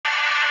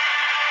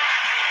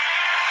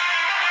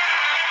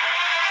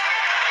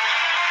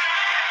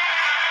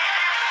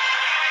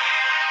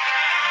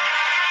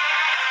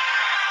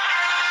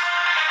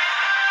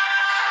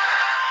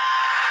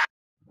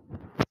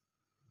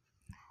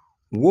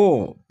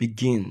War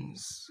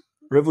begins.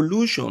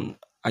 Revolution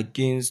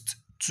against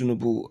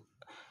Tinubu.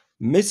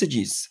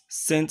 Messages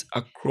sent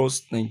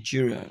across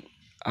Nigeria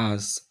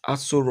as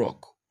Aso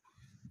Rock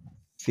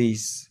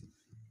face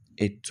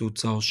a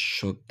total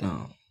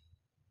shutdown.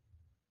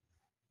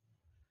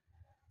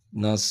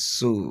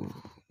 Nasu,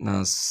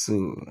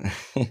 Nasu.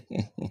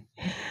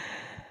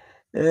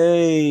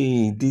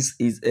 Hey, this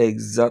is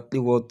exactly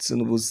what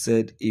Tinubu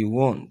said he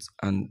wants,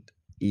 and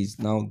is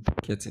now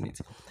getting it.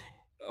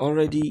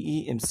 Already,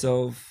 he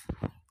himself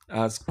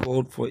has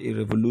called for a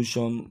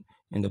revolution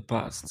in the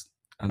past,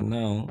 and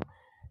now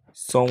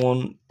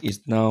someone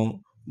is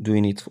now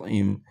doing it for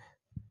him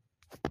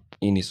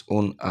in his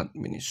own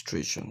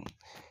administration.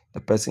 The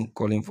person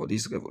calling for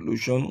this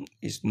revolution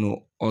is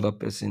no other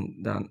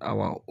person than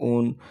our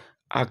own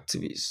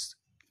activist,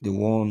 the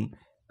one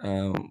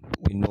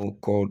we know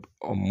called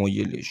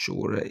Omoyele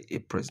Sowore, a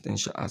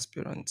presidential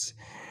aspirant.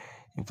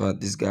 In fact,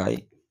 this guy,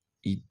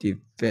 he the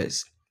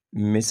first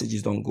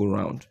messages don't go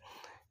round,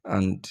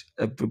 and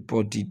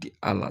everybody the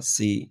Allah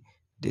say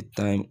the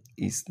time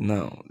is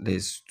now.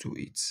 Let's do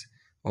it,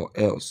 or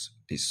else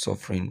the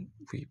suffering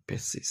will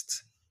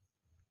persist.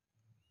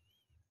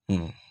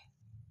 Hmm.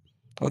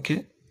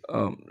 Okay,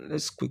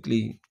 let's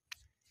quickly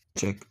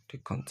check the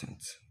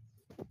content.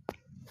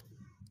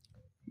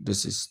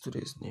 This is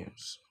today's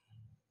news.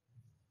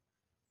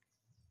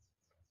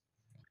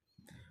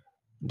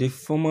 The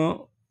former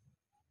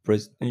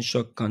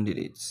presidential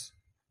candidates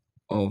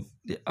of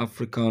the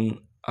African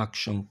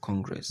Action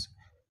Congress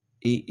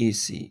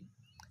 (AAC)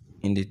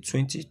 in the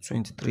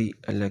 2023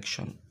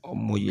 election,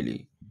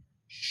 Omoyele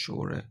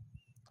Sowore,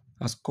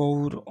 has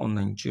called on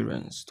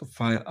Nigerians to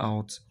file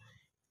out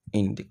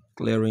in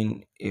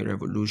declaring a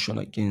revolution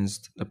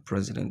against the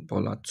President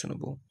Bola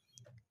Tinubu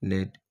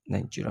led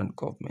Nigerian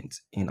government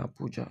in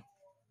Abuja.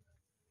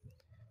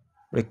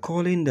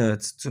 Recalling that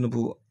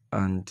Tinubu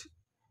and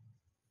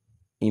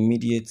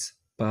immediate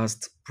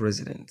past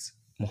President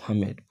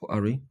Muhammad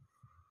Buhari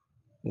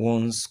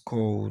once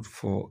called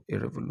for a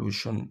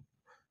revolution,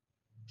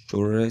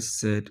 Sowore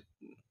said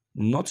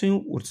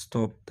nothing would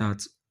stop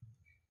that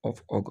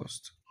of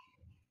August.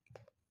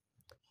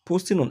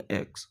 Posting on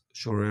X,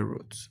 Sowore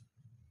wrote,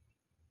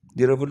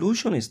 "The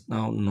revolution is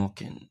now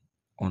knocking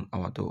on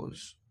our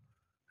doors.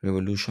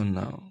 Revolution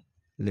now.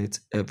 Let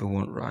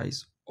everyone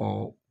rise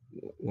all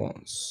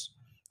once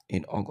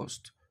in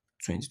August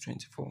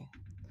 2024.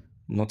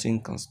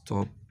 Nothing can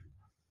stop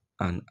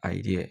an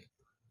idea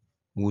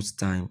whose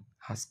time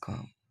has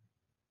come.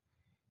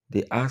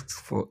 They asked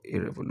for a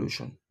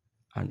revolution,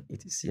 and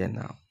it is here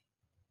now."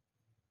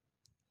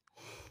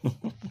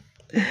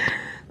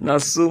 Now,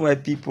 so my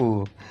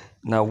people,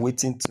 now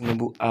waiting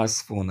Tinubu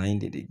ask for na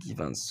they give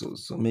and so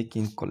make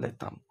him collect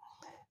them.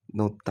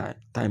 No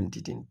time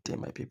didn't tell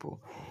my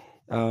people.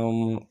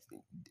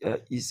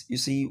 You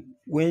see,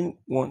 when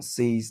one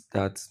says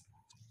that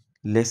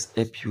let's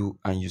help you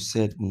and you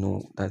said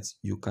no, that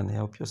you can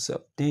help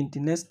yourself, then the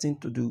next thing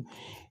to do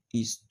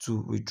is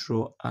to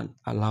withdraw and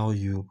allow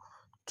you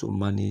to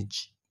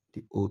manage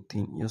the whole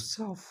thing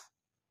yourself.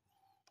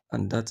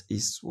 And that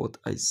is what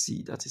I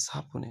see that is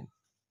happening.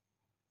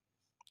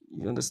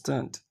 You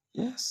understand?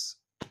 Yes,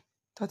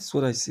 that is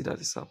what I see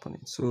that is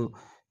happening. So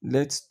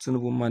let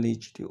Tinubu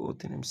manage the whole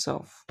thing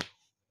himself.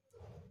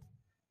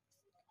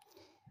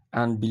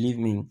 And believe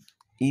me,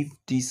 if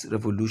this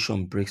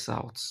revolution breaks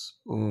out,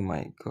 oh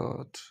my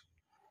God,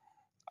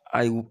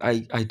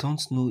 I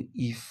don't know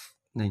if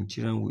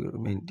Nigeria will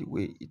remain the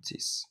way it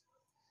is.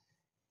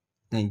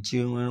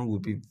 Nigeria will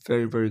be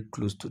very, very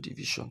close to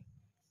division.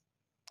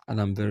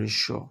 And I'm very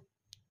sure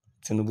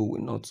Tinubu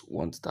will not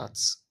want that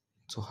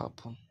to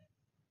happen.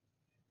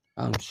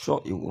 I'm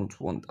sure he won't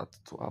want that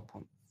to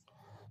happen.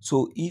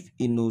 So if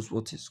he knows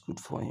what is good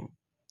for him,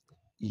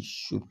 he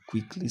should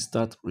quickly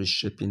start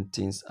reshaping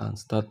things and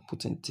start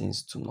putting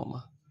things to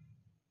normal.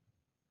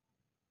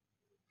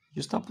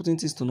 You start putting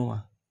things to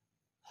normal.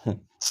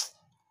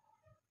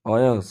 Or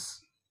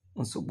else,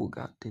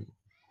 Bugatti.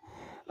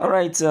 All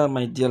right,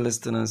 my dear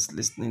listeners,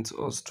 listening to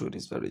us through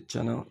this very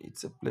channel,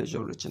 it's a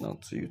pleasure reaching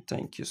out to you.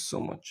 Thank you so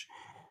much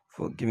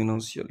for giving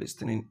us your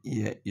listening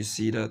ear. You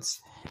see that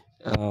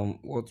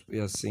what we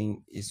are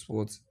saying is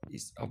what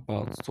is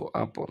about to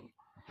happen.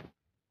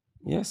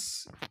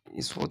 Yes,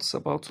 it's what's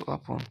about to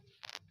happen.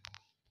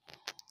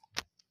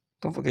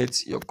 Don't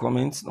forget your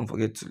comments. Don't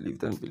forget to leave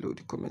them below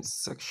the comments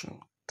section.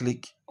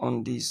 Click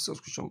on these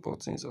subscription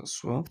buttons as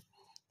well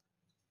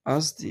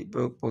as the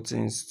bell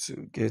buttons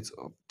to get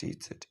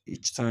updated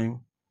each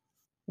time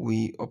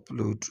we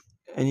upload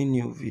any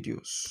new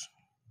videos.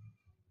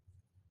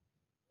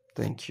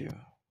 Thank you.